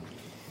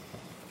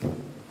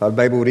Our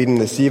Bible reading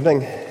this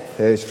evening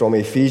is from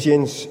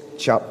Ephesians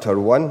chapter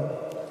 1,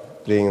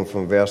 reading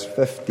from verse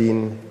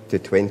 15 to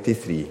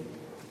 23.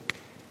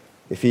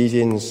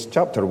 Ephesians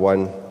chapter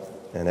 1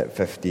 and at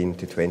 15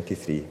 to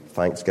 23,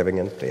 thanksgiving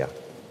and prayer.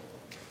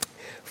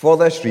 For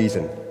this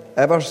reason,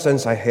 ever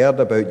since I heard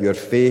about your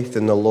faith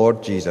in the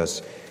Lord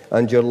Jesus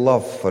and your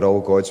love for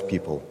all God's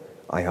people,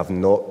 I have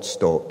not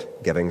stopped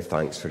giving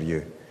thanks for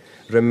you,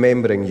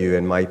 remembering you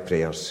in my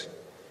prayers.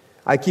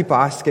 I keep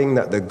asking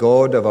that the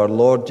God of our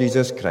Lord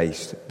Jesus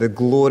Christ, the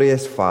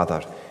glorious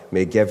Father,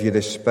 may give you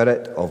the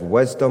spirit of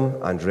wisdom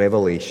and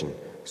revelation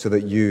so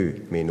that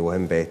you may know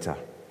him better.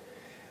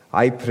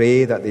 I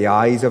pray that the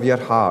eyes of your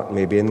heart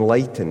may be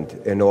enlightened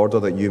in order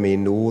that you may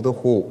know the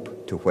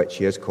hope to which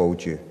he has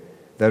called you,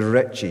 the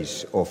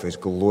riches of his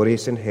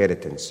glorious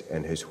inheritance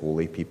in his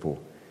holy people,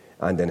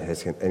 and in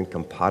his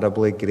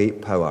incomparably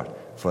great power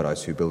for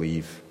us who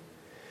believe.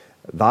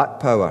 That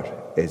power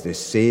is the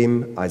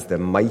same as the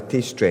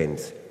mighty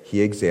strength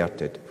he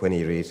exerted when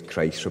he raised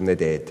Christ from the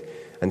dead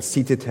and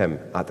seated him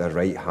at the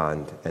right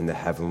hand in the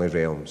heavenly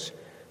realms,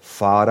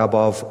 far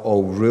above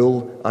all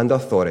rule and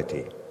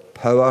authority,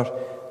 power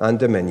and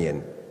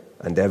dominion,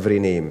 and every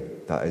name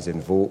that is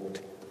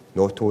invoked,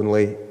 not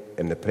only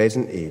in the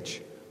present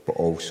age, but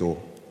also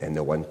in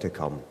the one to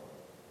come.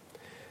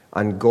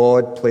 And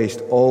God placed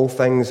all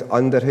things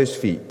under his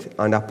feet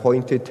and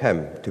appointed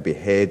him to be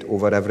head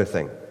over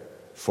everything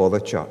for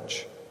the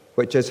church,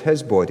 which is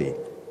his body,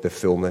 the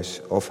fullness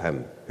of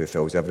him who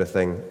fills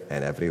everything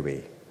in every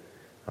way.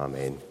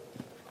 Amen.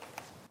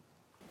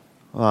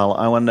 Well,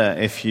 I wonder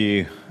if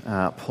you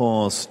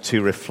pause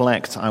to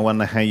reflect, I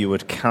wonder how you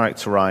would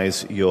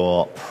characterize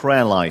your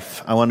prayer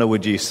life. I wonder,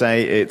 would you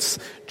say it's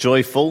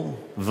joyful,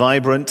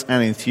 vibrant,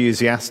 and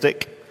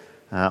enthusiastic?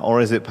 Or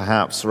is it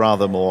perhaps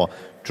rather more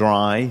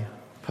dry,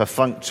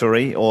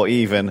 perfunctory, or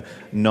even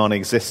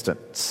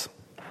non-existent?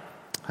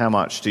 How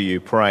much do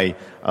you pray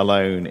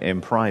alone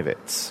in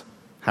private?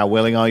 How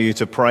willing are you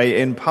to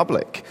pray in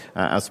public,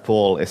 as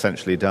Paul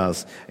essentially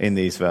does in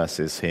these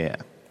verses here?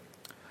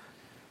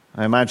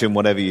 I imagine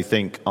whatever you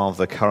think of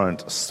the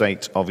current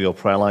state of your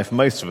prayer life,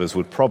 most of us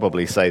would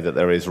probably say that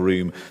there is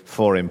room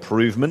for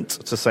improvement,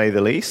 to say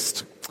the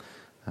least,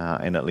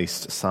 in at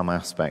least some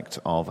aspect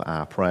of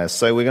our prayers.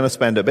 So we're going to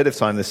spend a bit of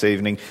time this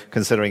evening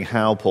considering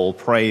how Paul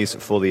prays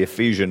for the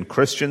Ephesian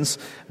Christians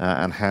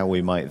and how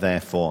we might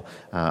therefore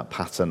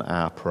pattern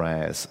our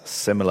prayers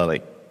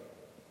similarly.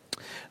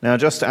 Now,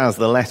 just as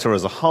the letter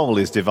as a whole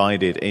is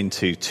divided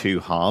into two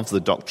halves, the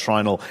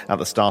doctrinal at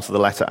the start of the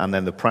letter and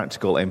then the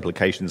practical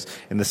implications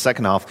in the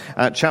second half,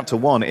 chapter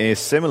 1 is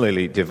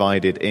similarly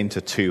divided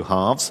into two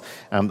halves.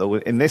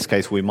 In this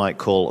case, we might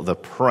call the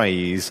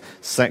praise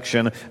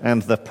section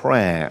and the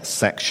prayer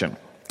section.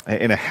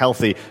 In a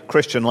healthy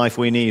Christian life,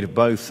 we need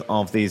both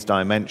of these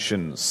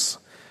dimensions.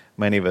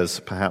 Many of us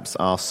perhaps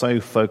are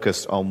so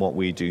focused on what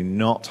we do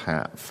not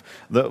have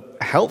that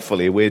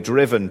helpfully we're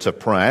driven to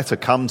prayer, to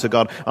come to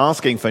God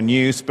asking for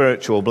new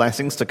spiritual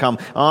blessings, to come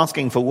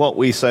asking for what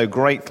we so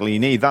greatly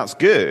need. That's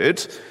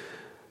good,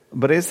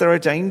 but is there a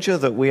danger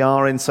that we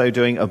are in so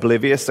doing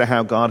oblivious to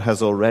how God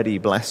has already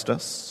blessed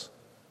us?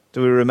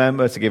 Do we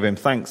remember to give him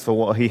thanks for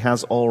what he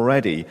has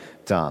already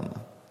done?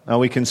 Are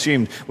we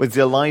consumed with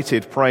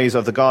delighted praise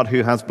of the God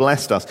who has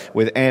blessed us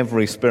with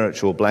every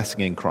spiritual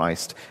blessing in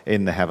Christ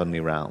in the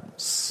heavenly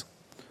realms?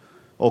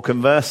 Or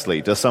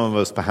conversely, do some of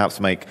us perhaps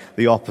make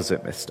the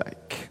opposite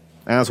mistake?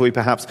 As we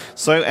perhaps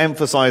so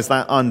emphasize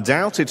that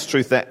undoubted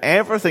truth that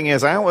everything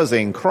is ours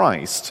in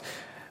Christ,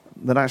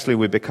 that actually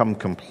we become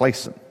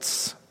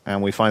complacent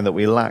and we find that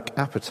we lack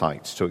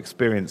appetite to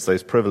experience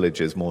those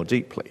privileges more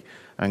deeply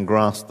and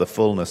grasp the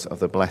fullness of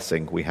the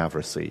blessing we have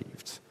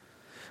received.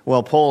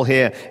 Well, Paul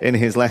here in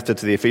his letter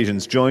to the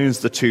Ephesians joins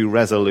the two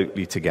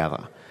resolutely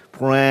together.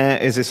 Prayer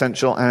is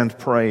essential and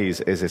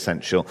praise is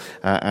essential.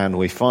 And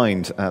we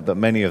find that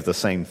many of the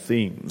same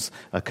themes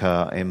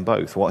occur in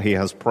both. What he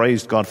has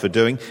praised God for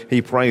doing,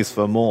 he prays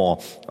for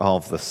more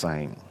of the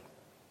same.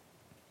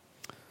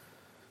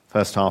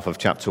 First half of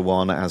chapter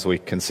 1, as we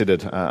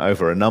considered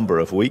over a number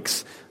of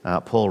weeks,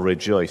 Paul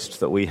rejoiced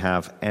that we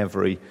have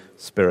every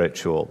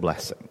spiritual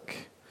blessing.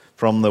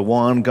 From the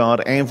one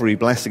God, every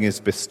blessing is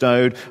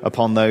bestowed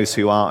upon those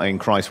who are in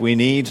Christ. We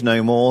need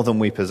no more than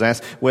we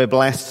possess. We're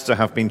blessed to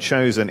have been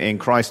chosen in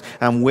Christ,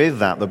 and with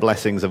that the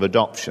blessings of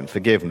adoption,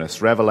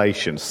 forgiveness,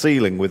 revelation,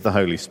 sealing with the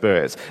Holy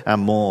Spirit,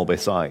 and more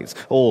besides,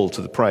 all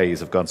to the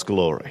praise of God's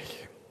glory.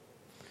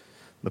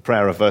 The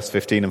prayer of verse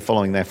 15 and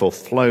following, therefore,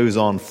 flows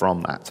on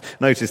from that.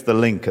 Notice the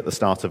link at the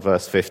start of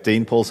verse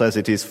 15. Paul says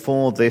it is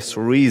for this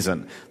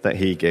reason that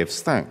he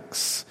gives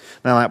thanks.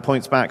 Now that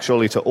points back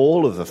surely to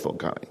all of the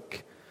foregoing.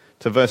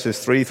 To verses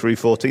 3 through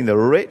 14, the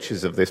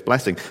riches of this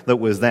blessing that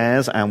was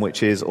theirs and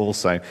which is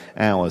also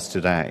ours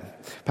today.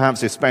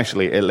 Perhaps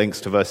especially it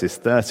links to verses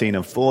 13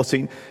 and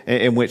 14,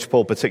 in which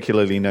Paul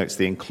particularly notes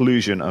the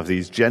inclusion of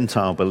these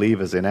Gentile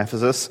believers in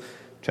Ephesus,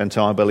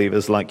 Gentile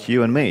believers like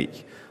you and me,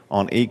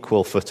 on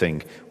equal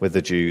footing with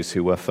the Jews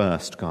who were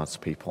first God's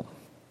people.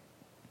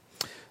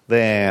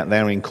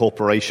 their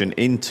incorporation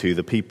into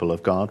the people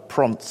of God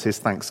prompts his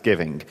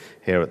thanksgiving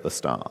here at the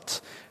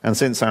start. And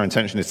since our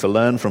intention is to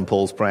learn from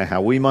Paul's prayer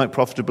how we might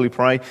profitably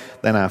pray,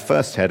 then our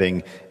first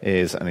heading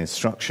is an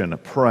instruction: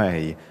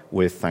 pray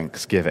with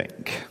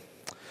thanksgiving.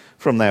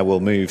 From there we'll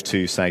move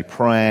to say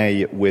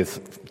pray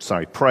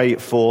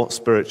for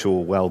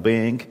spiritual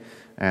well-being,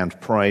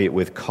 and pray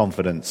with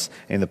confidence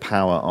in the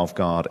power of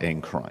God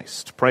in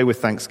Christ. Pray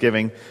with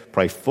thanksgiving,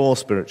 pray for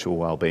spiritual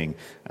well-being,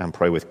 and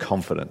pray with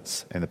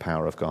confidence in the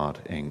power of God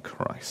in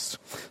Christ.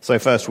 So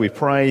first we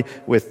pray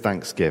with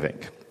thanksgiving.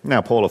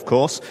 Now, Paul, of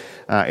course,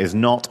 is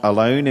not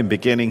alone in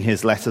beginning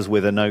his letters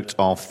with a note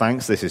of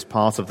thanks. This is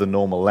part of the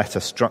normal letter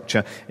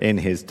structure in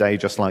his day,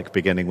 just like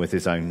beginning with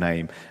his own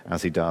name,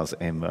 as he does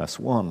in verse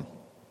 1.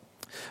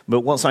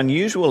 But what's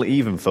unusual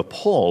even for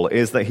Paul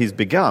is that he's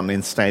begun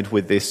instead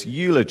with this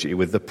eulogy,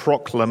 with the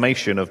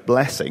proclamation of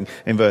blessing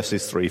in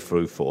verses 3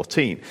 through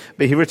 14.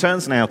 But he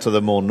returns now to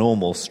the more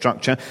normal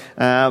structure,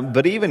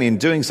 but even in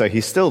doing so,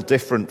 he's still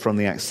different from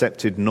the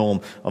accepted norm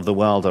of the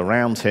world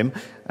around him,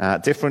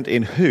 different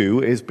in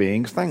who is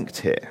being thanked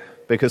here.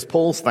 Because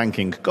Paul's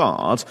thanking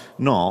God,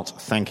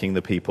 not thanking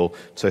the people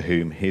to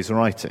whom he's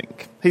writing.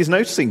 He's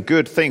noticing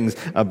good things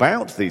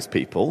about these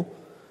people,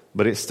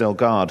 but it's still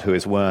God who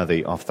is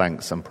worthy of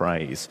thanks and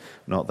praise,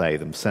 not they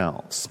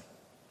themselves.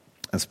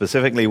 And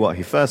specifically what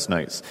he first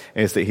notes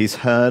is that he's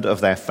heard of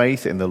their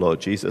faith in the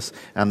Lord Jesus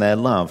and their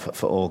love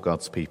for all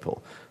God's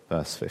people.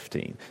 Verse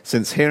 15.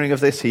 Since hearing of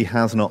this, he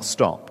has not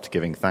stopped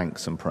giving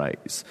thanks and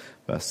praise.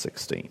 Verse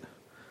 16.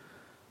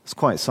 It's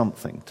quite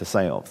something to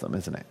say of them,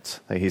 isn't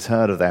it? That he's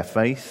heard of their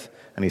faith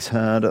and he's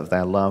heard of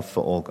their love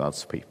for all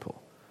God's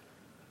people.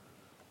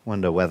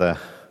 Wonder whether,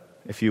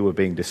 if you were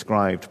being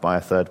described by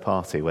a third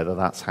party, whether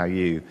that's how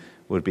you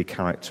would be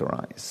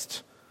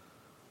characterized.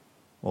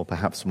 Or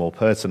perhaps more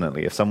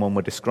pertinently, if someone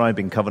were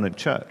describing Covenant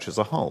Church as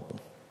a whole.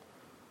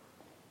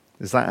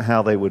 Is that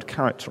how they would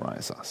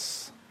characterize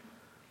us?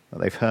 That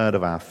they've heard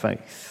of our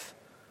faith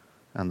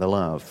and the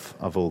love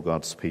of all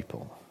God's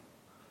people.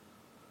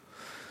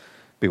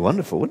 Be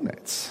wonderful, wouldn't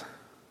it?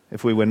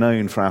 If we were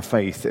known for our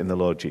faith in the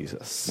Lord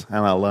Jesus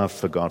and our love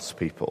for God's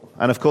people.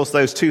 And of course,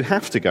 those two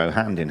have to go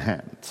hand in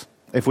hand.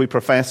 If we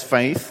profess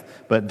faith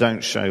but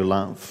don't show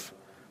love,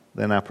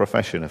 then our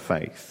profession of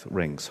faith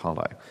rings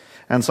hollow.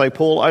 And so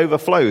Paul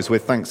overflows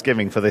with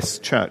thanksgiving for this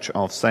church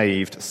of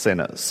saved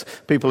sinners,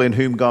 people in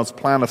whom God's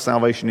plan of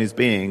salvation is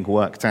being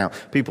worked out,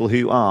 people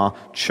who are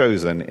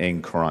chosen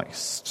in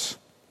Christ.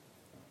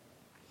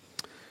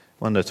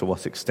 Wonder to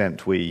what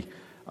extent we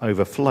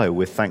overflow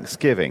with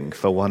thanksgiving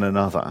for one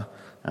another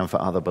and for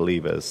other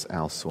believers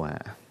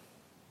elsewhere.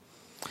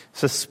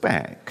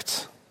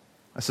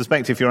 I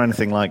suspect if you're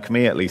anything like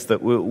me, at least,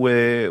 that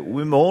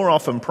we more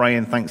often pray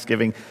in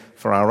thanksgiving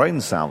for our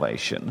own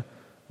salvation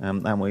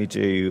than we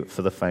do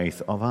for the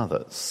faith of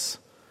others.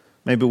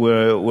 Maybe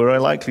we're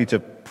likely to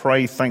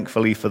pray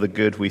thankfully for the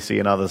good we see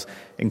in others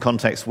in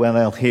contexts where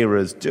they'll hear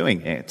us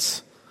doing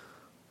it,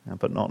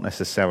 but not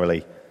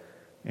necessarily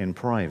in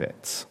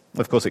private.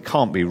 Of course, it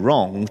can't be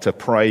wrong to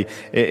pray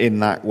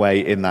in that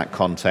way, in that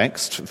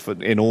context,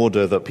 in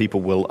order that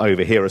people will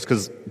overhear us,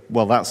 because,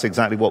 well, that's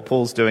exactly what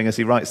Paul's doing as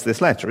he writes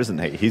this letter, isn't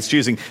he? He's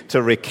choosing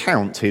to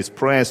recount his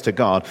prayers to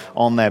God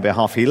on their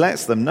behalf. He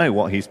lets them know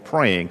what he's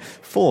praying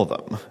for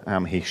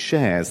them. He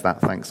shares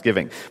that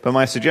thanksgiving. But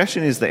my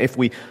suggestion is that if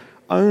we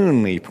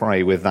only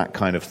pray with that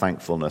kind of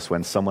thankfulness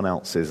when someone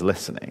else is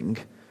listening,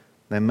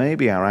 then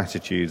maybe our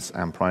attitudes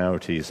and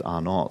priorities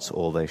are not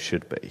all they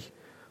should be.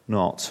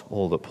 Not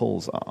all that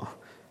Paul's are.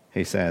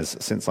 He says,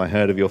 since I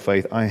heard of your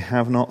faith, I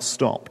have not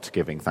stopped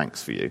giving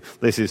thanks for you.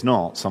 This is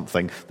not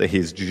something that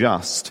he's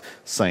just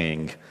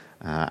saying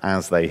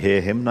as they hear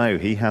him. No,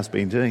 he has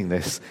been doing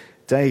this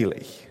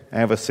daily,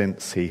 ever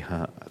since he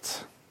heard.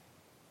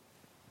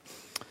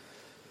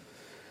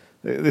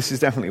 This is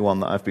definitely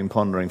one that I've been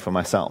pondering for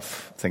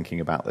myself,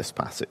 thinking about this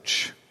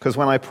passage. Because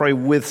when I pray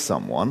with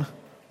someone,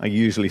 I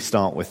usually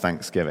start with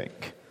thanksgiving.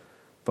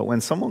 But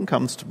when someone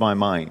comes to my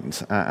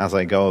mind as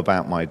I go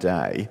about my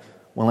day,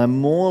 well, I'm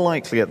more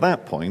likely at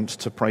that point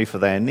to pray for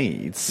their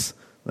needs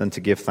than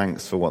to give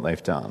thanks for what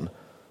they've done,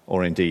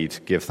 or indeed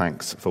give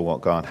thanks for what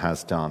God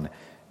has done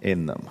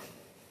in them.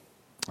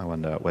 I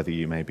wonder whether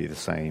you may be the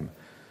same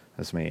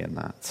as me in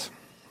that.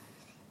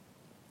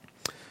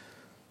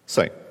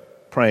 So,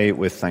 pray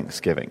with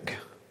thanksgiving.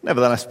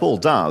 Nevertheless, Paul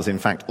does, in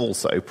fact,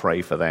 also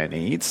pray for their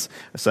needs.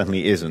 It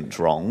certainly isn't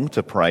wrong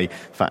to pray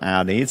for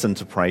our needs and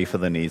to pray for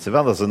the needs of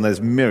others. And there's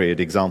myriad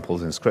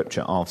examples in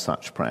Scripture of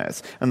such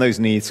prayers. And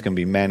those needs can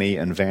be many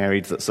and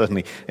varied. That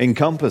certainly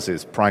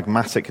encompasses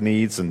pragmatic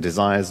needs and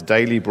desires,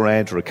 daily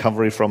bread,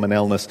 recovery from an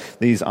illness.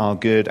 These are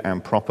good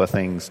and proper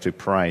things to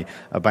pray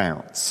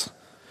about.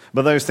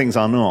 But those things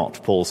are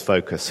not Paul's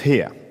focus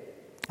here.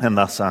 And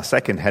thus our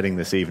second heading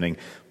this evening,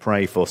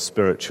 pray for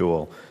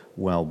spiritual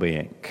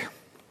well-being.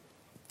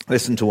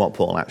 Listen to what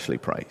Paul actually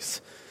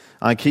prays.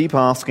 I keep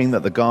asking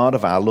that the God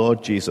of our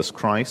Lord Jesus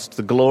Christ,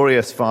 the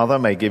glorious Father,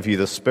 may give you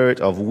the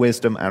spirit of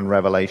wisdom and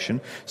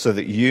revelation so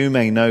that you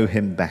may know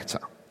him better.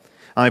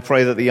 I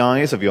pray that the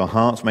eyes of your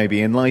heart may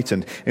be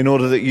enlightened, in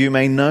order that you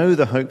may know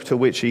the hope to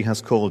which he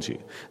has called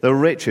you, the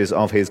riches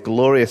of his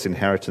glorious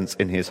inheritance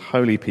in his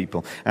holy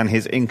people, and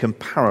his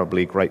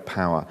incomparably great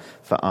power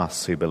for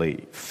us who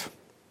believe.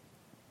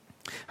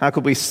 How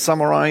could we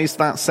summarize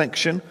that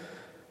section?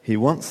 He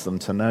wants them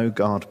to know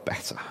God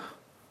better.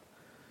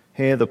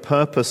 Here, the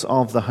purpose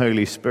of the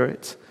Holy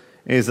Spirit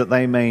is that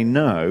they may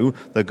know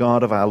the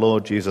God of our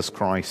Lord Jesus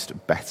Christ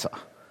better.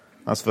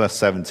 That's verse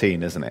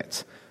 17, isn't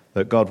it?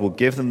 That God will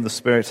give them the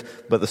Spirit,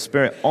 but the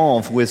Spirit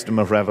of wisdom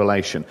of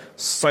revelation,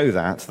 so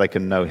that they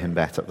can know him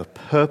better. The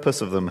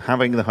purpose of them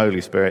having the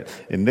Holy Spirit,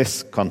 in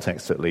this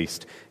context at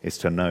least, is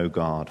to know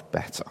God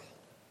better.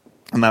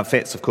 And that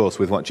fits, of course,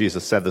 with what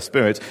Jesus said the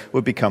Spirit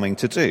would be coming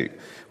to do.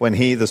 When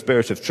he, the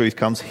Spirit of truth,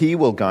 comes, he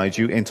will guide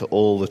you into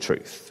all the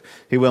truth.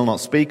 He will not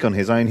speak on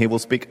his own, he will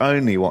speak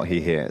only what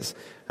he hears,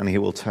 and he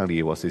will tell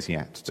you what is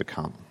yet to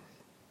come.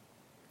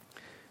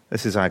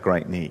 This is our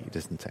great need,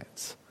 isn't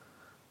it?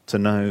 To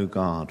know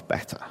God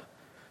better,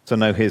 to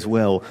know his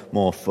will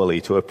more fully,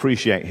 to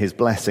appreciate his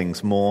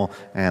blessings more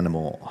and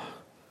more.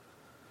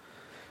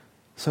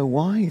 So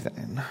why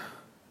then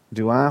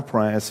do our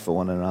prayers for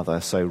one another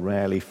so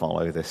rarely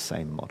follow this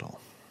same model?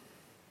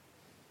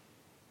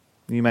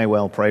 You may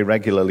well pray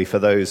regularly for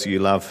those you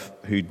love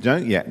who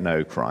don't yet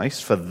know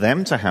Christ, for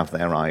them to have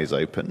their eyes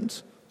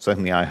opened.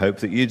 Certainly I hope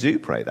that you do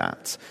pray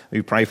that.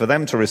 You pray for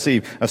them to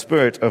receive a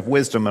spirit of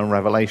wisdom and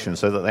revelation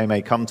so that they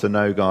may come to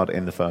know God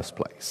in the first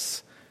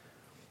place.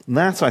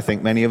 That, I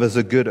think, many of us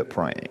are good at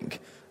praying,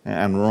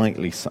 and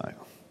rightly so.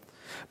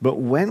 But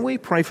when we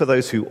pray for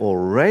those who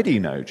already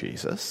know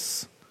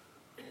Jesus,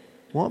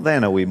 what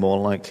then are we more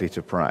likely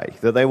to pray?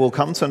 That they will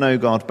come to know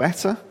God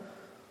better?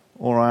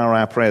 Or are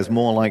our prayers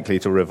more likely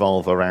to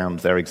revolve around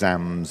their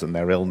exams and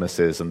their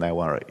illnesses and their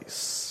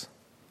worries?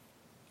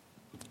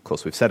 Of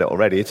course, we've said it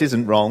already. It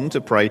isn't wrong to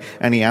pray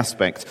any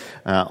aspect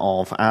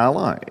of our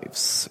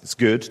lives. It's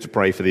good to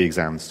pray for the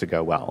exams to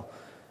go well.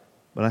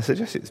 But I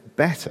suggest it's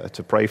better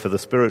to pray for the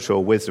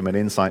spiritual wisdom and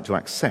insight to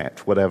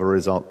accept whatever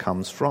result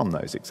comes from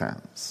those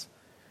exams.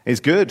 It's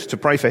good to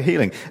pray for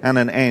healing and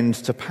an end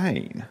to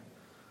pain.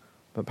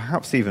 But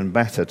perhaps even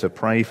better to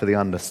pray for the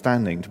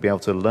understanding to be able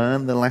to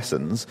learn the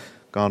lessons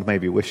God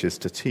maybe wishes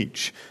to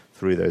teach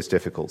through those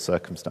difficult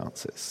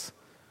circumstances.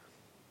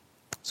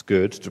 It's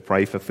good to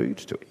pray for food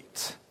to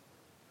eat.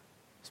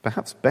 It's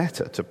perhaps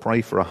better to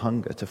pray for a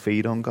hunger to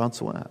feed on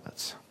God's word.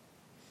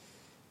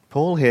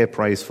 Paul here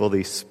prays for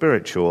the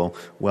spiritual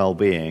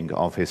well-being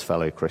of his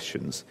fellow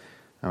Christians,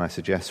 and I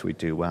suggest we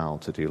do well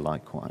to do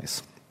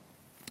likewise.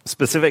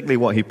 Specifically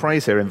what he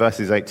prays here in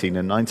verses 18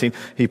 and 19,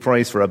 he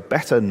prays for a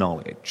better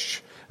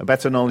knowledge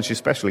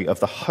especially of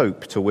the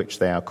hope to which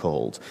they are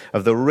called,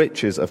 of the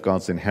riches of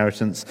God's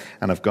inheritance,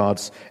 and of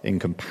God's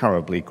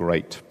incomparably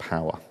great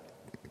power.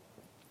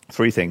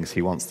 Three things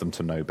he wants them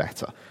to know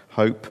better: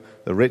 hope,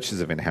 the riches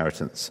of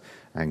inheritance,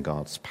 and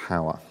God's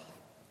power.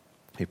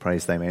 He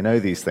prays they may know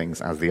these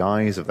things as the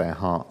eyes of their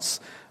hearts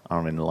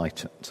are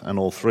enlightened. And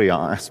all three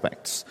are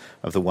aspects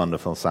of the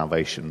wonderful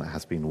salvation that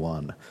has been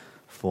won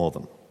for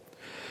them.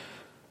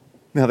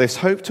 Now, this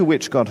hope to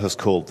which God has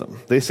called them,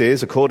 this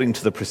is, according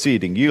to the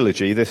preceding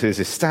eulogy, this is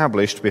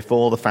established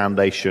before the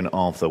foundation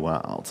of the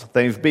world.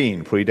 They've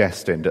been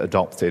predestined,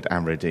 adopted,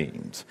 and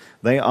redeemed.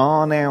 They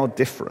are now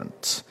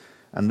different,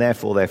 and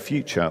therefore their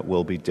future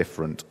will be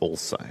different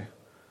also.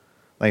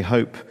 They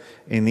hope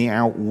in the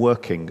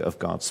outworking of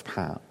God's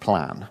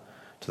plan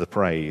to the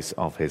praise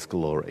of his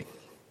glory.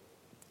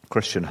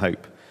 Christian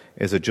hope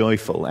is a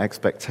joyful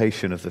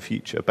expectation of the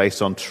future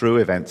based on true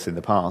events in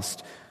the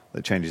past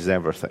that changes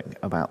everything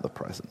about the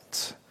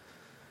present.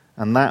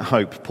 And that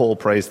hope, Paul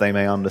prays they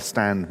may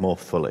understand more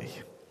fully.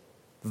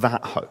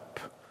 That hope.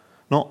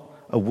 Not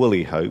a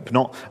woolly hope,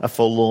 not a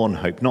forlorn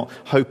hope, not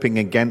hoping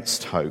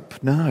against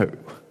hope. No.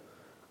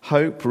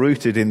 Hope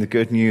rooted in the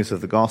good news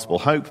of the gospel.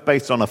 Hope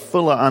based on a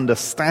fuller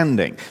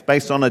understanding,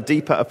 based on a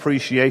deeper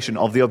appreciation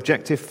of the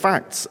objective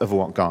facts of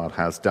what God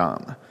has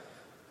done.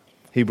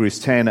 Hebrews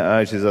 10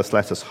 urges us,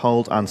 let us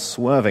hold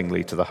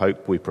unswervingly to the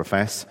hope we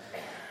profess,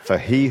 for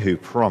he who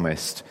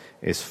promised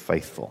is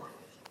faithful.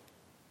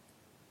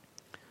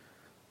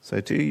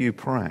 So do you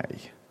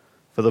pray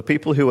for the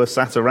people who are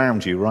sat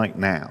around you right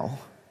now,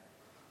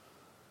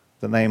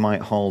 that they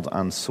might hold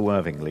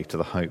unswervingly to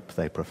the hope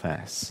they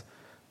profess,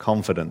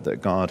 confident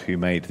that God who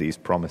made these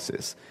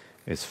promises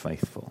is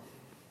faithful.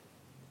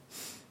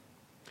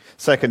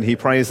 Second, he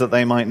prays that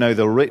they might know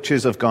the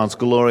riches of God's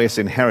glorious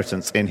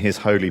inheritance in his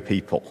holy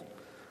people.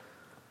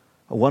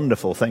 A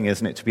wonderful thing,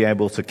 isn't it, to be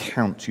able to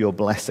count your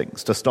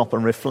blessings, to stop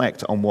and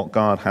reflect on what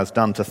God has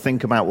done, to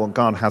think about what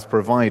God has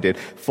provided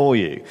for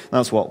you.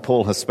 That's what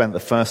Paul has spent the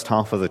first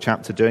half of the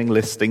chapter doing,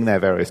 listing their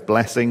various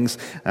blessings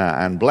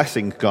and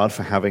blessing God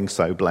for having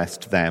so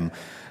blessed them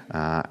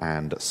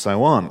and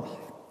so on.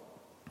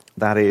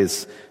 That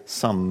is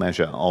some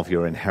measure of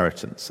your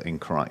inheritance in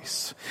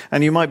Christ.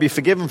 And you might be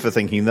forgiven for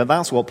thinking that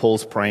that's what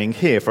Paul's praying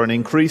here, for an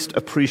increased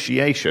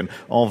appreciation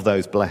of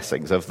those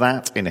blessings, of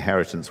that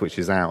inheritance which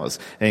is ours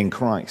in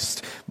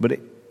Christ. But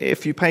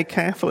if you pay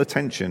careful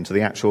attention to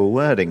the actual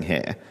wording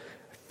here,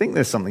 think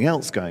there's something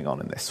else going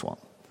on in this one.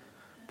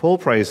 Paul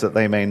prays that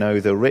they may know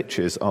the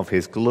riches of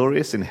his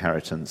glorious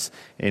inheritance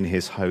in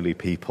his holy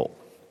people.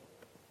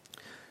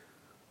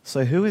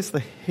 So who is the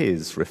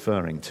his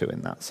referring to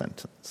in that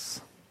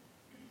sentence?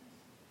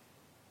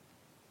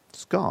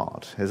 It's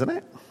God, isn't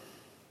it?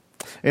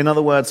 In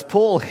other words,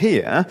 Paul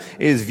here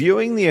is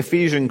viewing the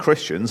Ephesian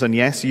Christians, and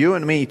yes, you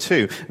and me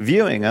too,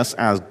 viewing us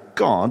as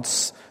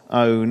God's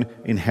own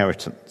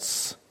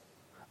inheritance.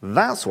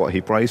 That's what he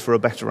prays for a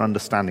better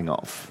understanding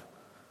of.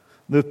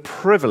 The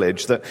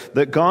privilege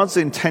that God's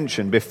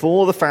intention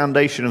before the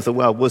foundation of the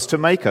world was to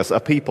make us a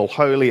people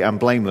holy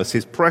and blameless,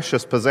 his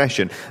precious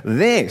possession.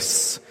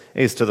 This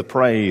is to the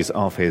praise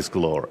of his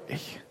glory.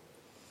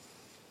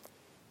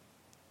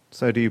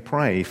 So do you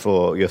pray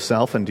for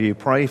yourself and do you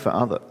pray for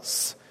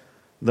others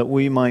that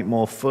we might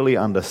more fully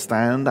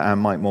understand and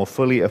might more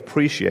fully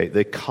appreciate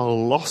the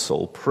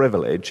colossal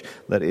privilege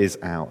that is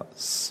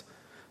ours,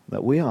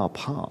 that we are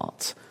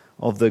part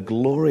of the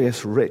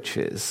glorious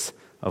riches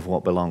of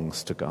what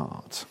belongs to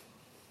God?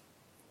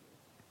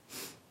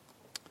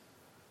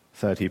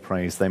 Third, he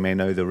prays they may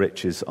know the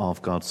riches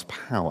of God's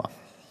power.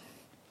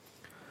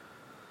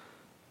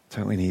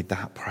 Don't we need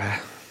that prayer?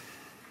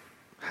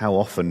 How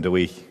often do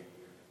we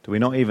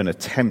not even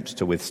attempt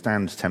to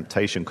withstand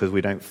temptation because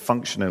we don't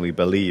functionally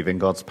believe in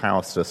God's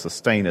power to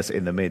sustain us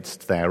in the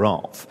midst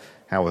thereof,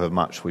 however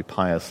much we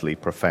piously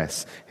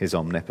profess his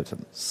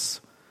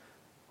omnipotence?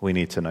 We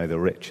need to know the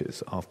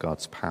riches of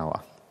God's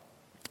power.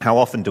 How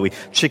often do we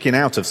chicken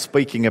out of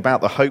speaking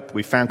about the hope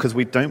we found because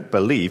we don't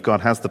believe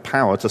God has the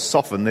power to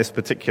soften this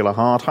particular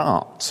hard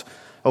heart?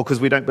 Or because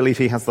we don't believe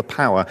he has the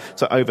power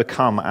to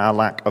overcome our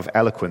lack of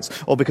eloquence?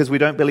 Or because we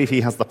don't believe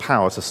he has the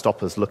power to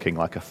stop us looking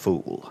like a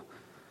fool?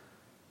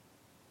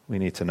 We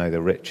need to know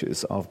the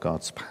riches of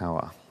God's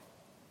power.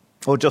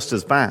 Or just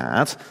as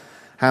bad,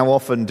 how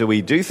often do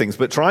we do things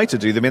but try to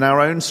do them in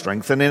our own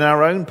strength and in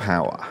our own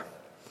power?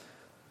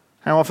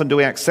 How often do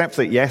we accept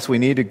that, yes, we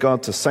needed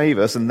God to save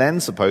us, and then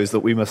suppose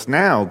that we must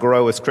now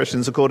grow as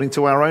Christians according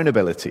to our own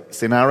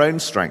abilities, in our own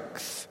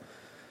strength?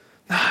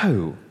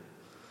 No.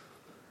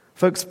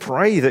 Folks,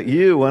 pray that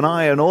you and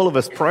I and all of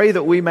us pray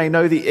that we may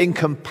know the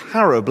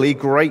incomparably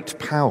great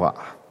power.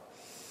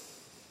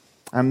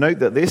 And note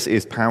that this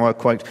is power,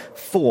 quote,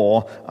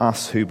 for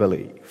us who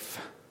believe.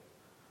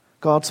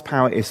 God's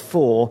power is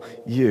for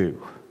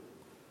you.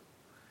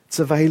 It's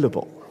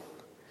available.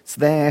 It's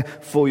there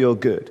for your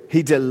good.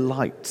 He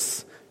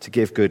delights to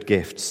give good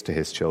gifts to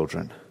his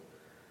children.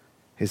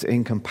 His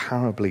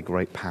incomparably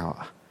great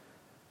power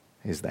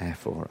is there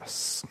for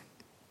us.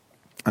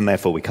 And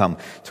therefore we come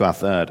to our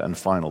third and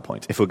final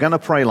point. If we're going to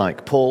pray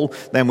like Paul,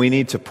 then we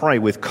need to pray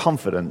with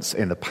confidence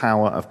in the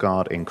power of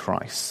God in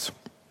Christ.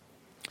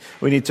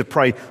 We need to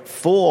pray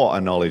for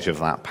a knowledge of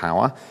that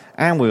power,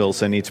 and we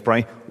also need to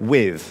pray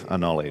with a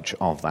knowledge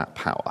of that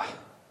power.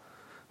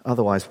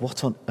 Otherwise,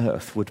 what on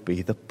earth would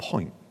be the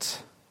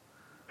point?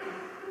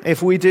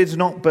 If we did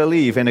not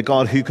believe in a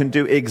God who can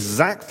do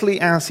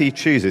exactly as he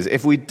chooses,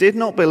 if we did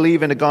not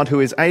believe in a God who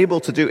is able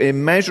to do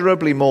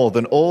immeasurably more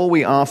than all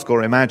we ask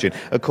or imagine,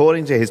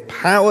 according to his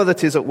power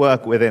that is at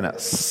work within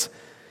us,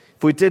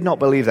 if we did not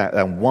believe that,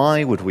 then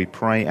why would we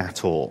pray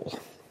at all?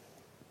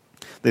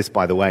 This,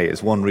 by the way,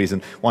 is one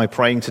reason why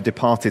praying to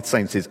departed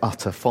saints is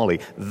utter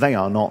folly. They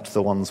are not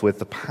the ones with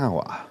the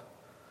power.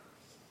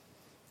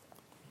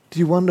 Do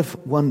you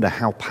wonder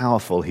how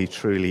powerful he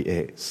truly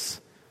is?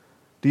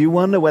 Do you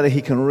wonder whether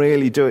he can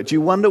really do it? Do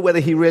you wonder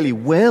whether he really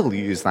will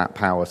use that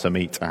power to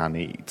meet our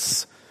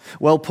needs?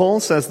 Well, Paul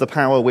says the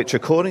power which,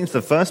 according to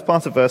the first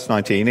part of verse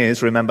 19,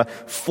 is, remember,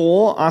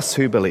 for us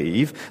who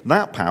believe.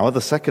 That power, the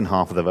second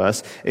half of the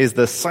verse, is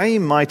the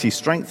same mighty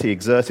strength he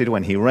exerted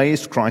when he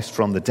raised Christ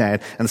from the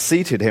dead and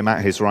seated him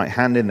at his right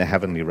hand in the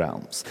heavenly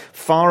realms,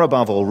 far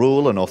above all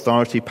rule and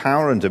authority,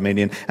 power and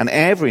dominion, and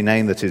every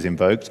name that is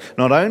invoked,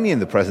 not only in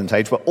the present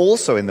age, but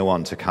also in the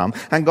one to come.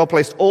 And God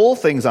placed all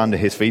things under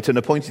his feet and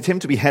appointed him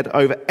to be head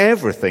over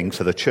everything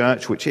to the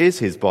church, which is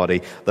his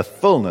body, the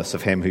fullness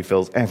of him who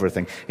fills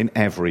everything in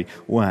every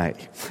way.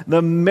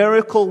 The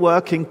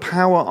miracle-working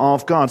power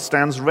of God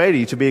stands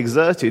ready to be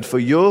exerted for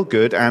your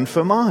good and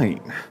for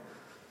mine.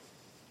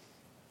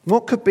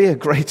 What could be a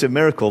greater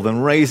miracle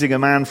than raising a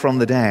man from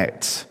the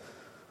dead?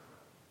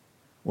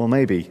 Well,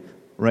 maybe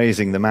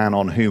raising the man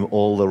on whom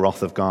all the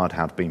wrath of God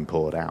had been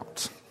poured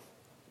out.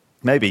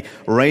 Maybe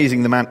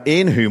raising the man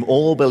in whom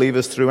all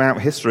believers throughout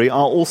history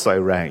are also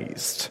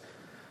raised.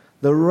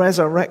 The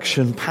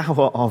resurrection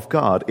power of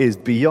God is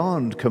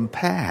beyond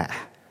compare.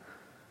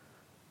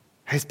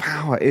 His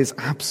power is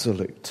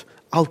absolute,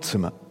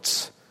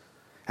 ultimate,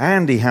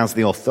 and he has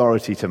the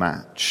authority to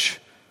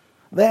match.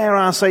 There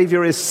our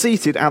Saviour is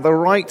seated at the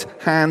right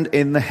hand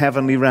in the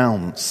heavenly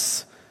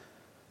realms.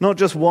 Not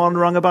just one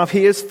rung above,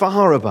 he is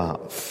far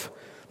above.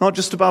 Not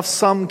just above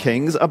some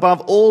kings,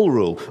 above all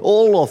rule,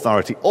 all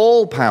authority,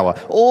 all power,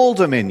 all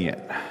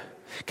dominion.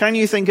 Can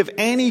you think of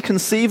any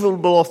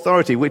conceivable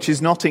authority which is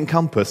not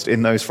encompassed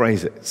in those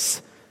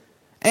phrases?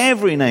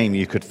 Every name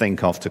you could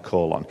think of to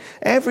call on.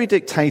 Every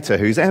dictator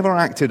who's ever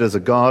acted as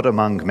a god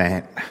among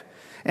men.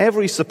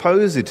 every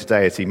supposed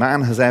deity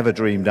man has ever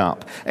dreamed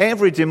up,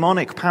 every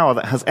demonic power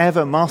that has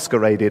ever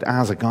masqueraded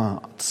as a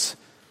god.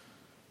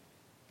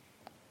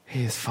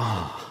 He is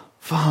far,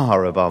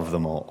 far above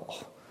them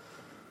all.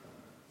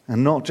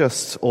 And not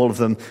just all of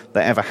them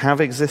that ever have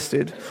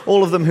existed,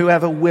 all of them who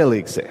ever will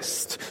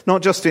exist.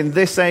 Not just in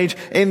this age,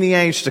 in the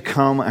age to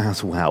come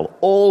as well.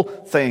 All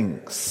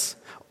things,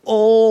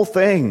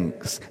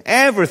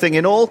 everything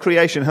in all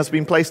creation has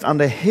been placed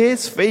under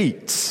his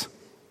feet.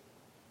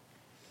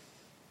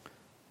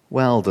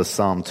 Well does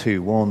Psalm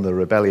 2 warn the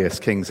rebellious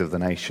kings of the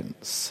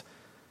nations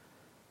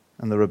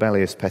and the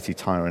rebellious petty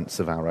tyrants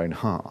of our own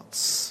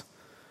hearts.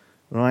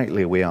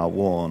 Rightly we are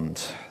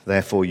warned,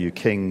 therefore you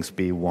kings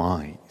be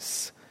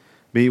wise.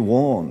 Be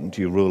warned,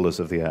 you rulers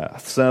of the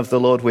earth. Serve the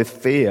Lord with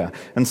fear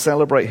and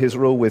celebrate his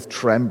rule with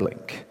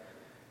trembling.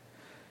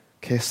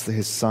 Kiss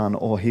his son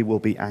or he will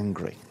be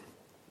angry,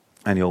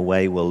 and your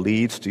way will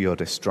lead to your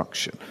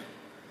destruction.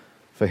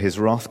 For his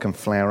wrath can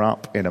flare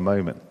up in a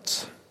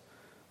moment.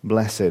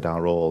 Blessed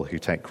are all who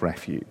take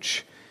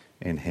refuge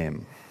in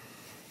him.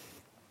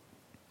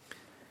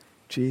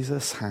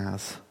 Jesus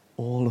has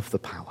all of the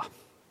power,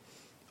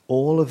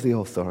 all of the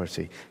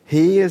authority.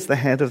 He is the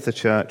head of the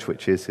church,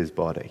 which is his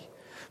body.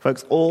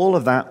 Folks, all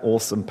of that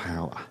awesome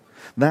power,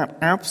 that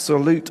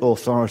absolute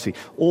authority,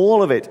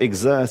 all of it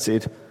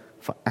exerted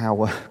for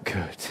our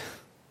good.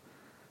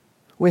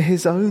 We're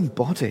his own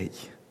body.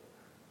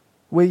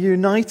 We're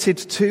united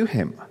to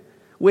him.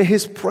 We're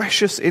his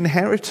precious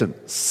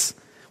inheritance.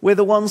 We're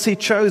the ones he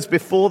chose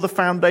before the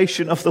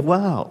foundation of the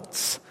world.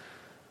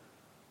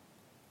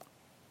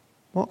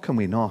 What can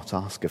we not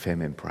ask of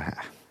him in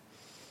prayer?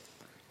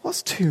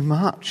 What's too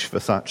much for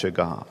such a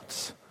God?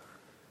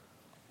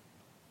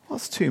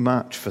 What's too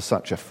much for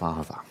such a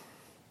Father?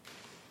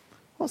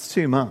 What's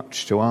too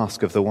much to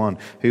ask of the one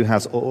who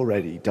has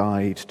already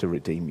died to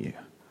redeem you?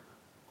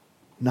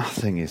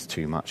 Nothing is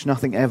too much.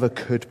 Nothing ever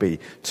could be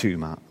too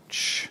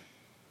much.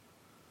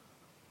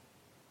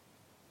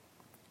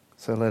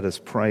 So let us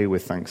pray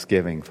with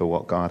thanksgiving for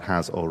what God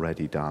has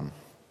already done.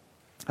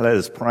 Let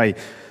us pray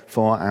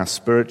for our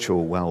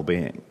spiritual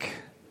well-being.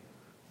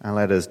 And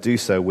let us do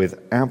so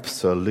with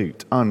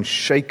absolute,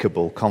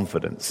 unshakable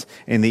confidence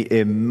in the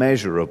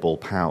immeasurable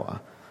power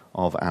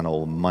of an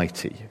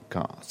almighty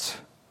God.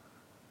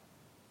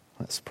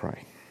 Let's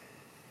pray.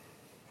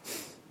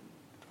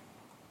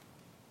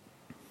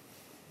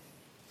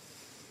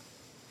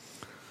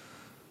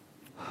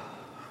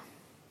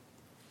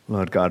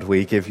 Lord God,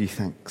 we give you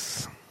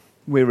thanks.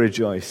 We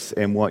rejoice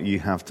in what you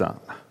have done.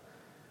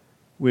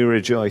 We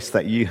rejoice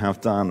that you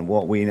have done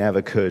what we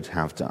never could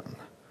have done.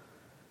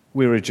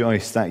 We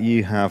rejoice that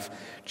you have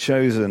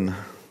chosen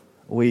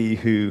we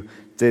who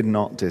did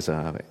not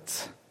deserve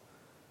it.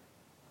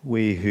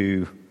 We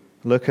who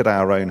look at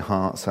our own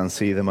hearts and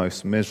see the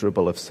most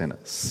miserable of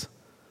sinners.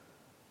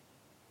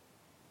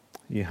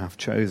 You have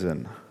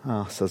chosen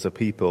us as a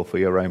people for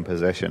your own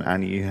possession,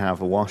 and you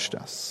have washed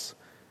us.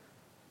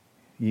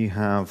 You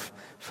have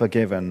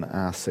forgiven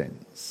our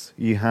sins.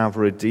 You have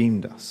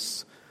redeemed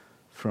us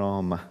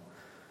from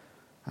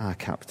our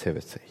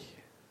captivity.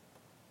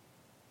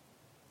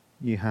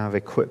 You have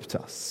equipped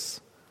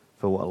us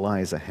for what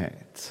lies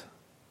ahead.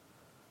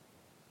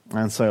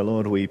 And so,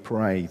 Lord, we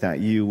pray that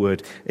you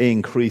would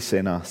increase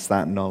in us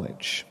that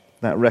knowledge,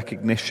 that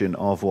recognition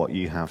of what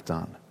you have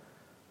done.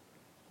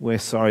 We're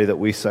sorry that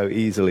we so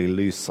easily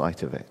lose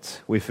sight of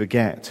it. We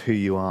forget who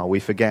you are. We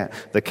forget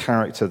the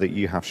character that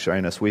you have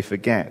shown us. We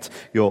forget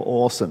your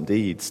awesome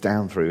deeds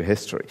down through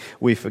history.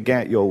 We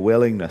forget your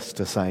willingness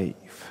to save.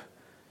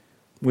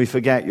 We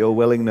forget your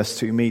willingness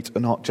to meet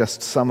not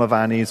just some of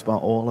our needs, but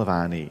all of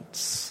our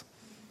needs.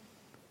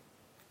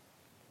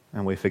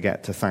 And we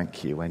forget to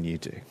thank you when you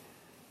do.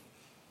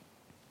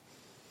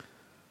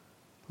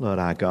 Lord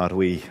our God,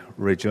 we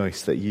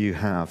rejoice that you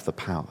have the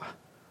power.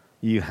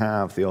 You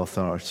have the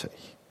authority.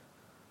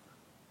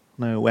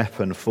 No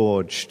weapon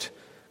forged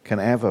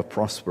can ever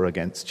prosper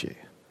against you.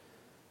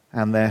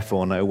 And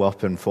therefore no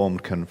weapon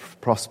formed can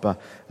prosper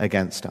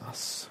against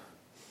us.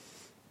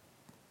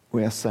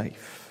 We are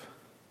safe.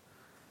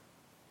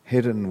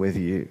 Hidden with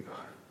you,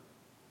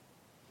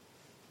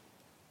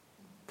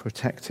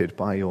 protected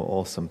by your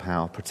awesome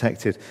power,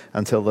 protected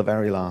until the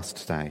very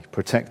last day,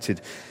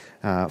 protected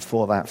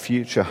for that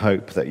future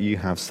hope that you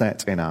have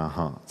set in our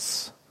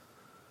hearts.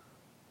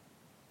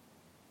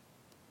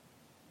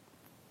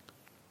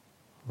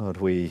 Lord,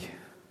 we're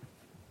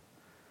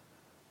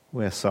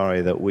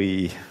sorry that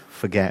we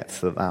forget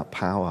that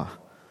power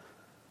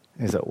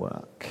is at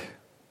work.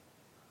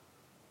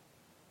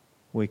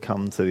 We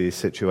come to these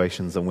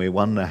situations and we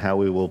wonder how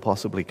we will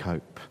possibly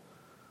cope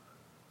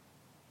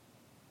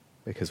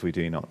because we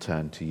do not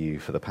turn to you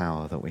for the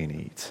power that we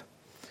need.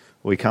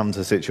 We come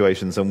to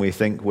situations and we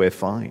think we're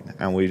fine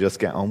and we just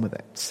get on with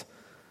it.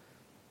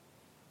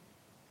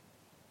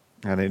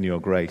 And in your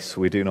grace,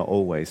 we do not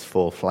always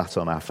fall flat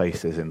on our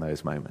faces in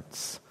those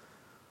moments.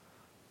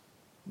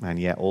 And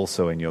yet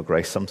also in your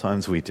grace,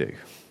 sometimes we do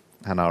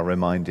and are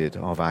reminded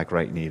of our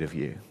great need of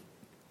you.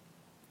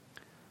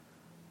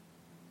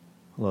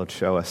 Lord,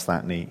 show us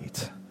that need.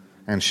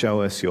 and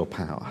show us your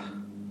power.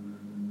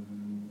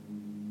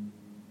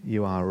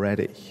 You are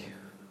ready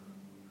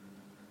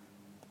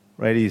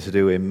to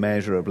do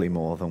immeasurably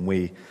more than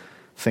we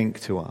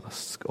think to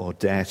ask or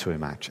dare to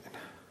imagine.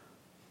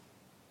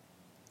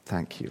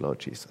 Thank you, Lord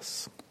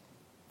Jesus.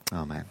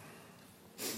 Amen.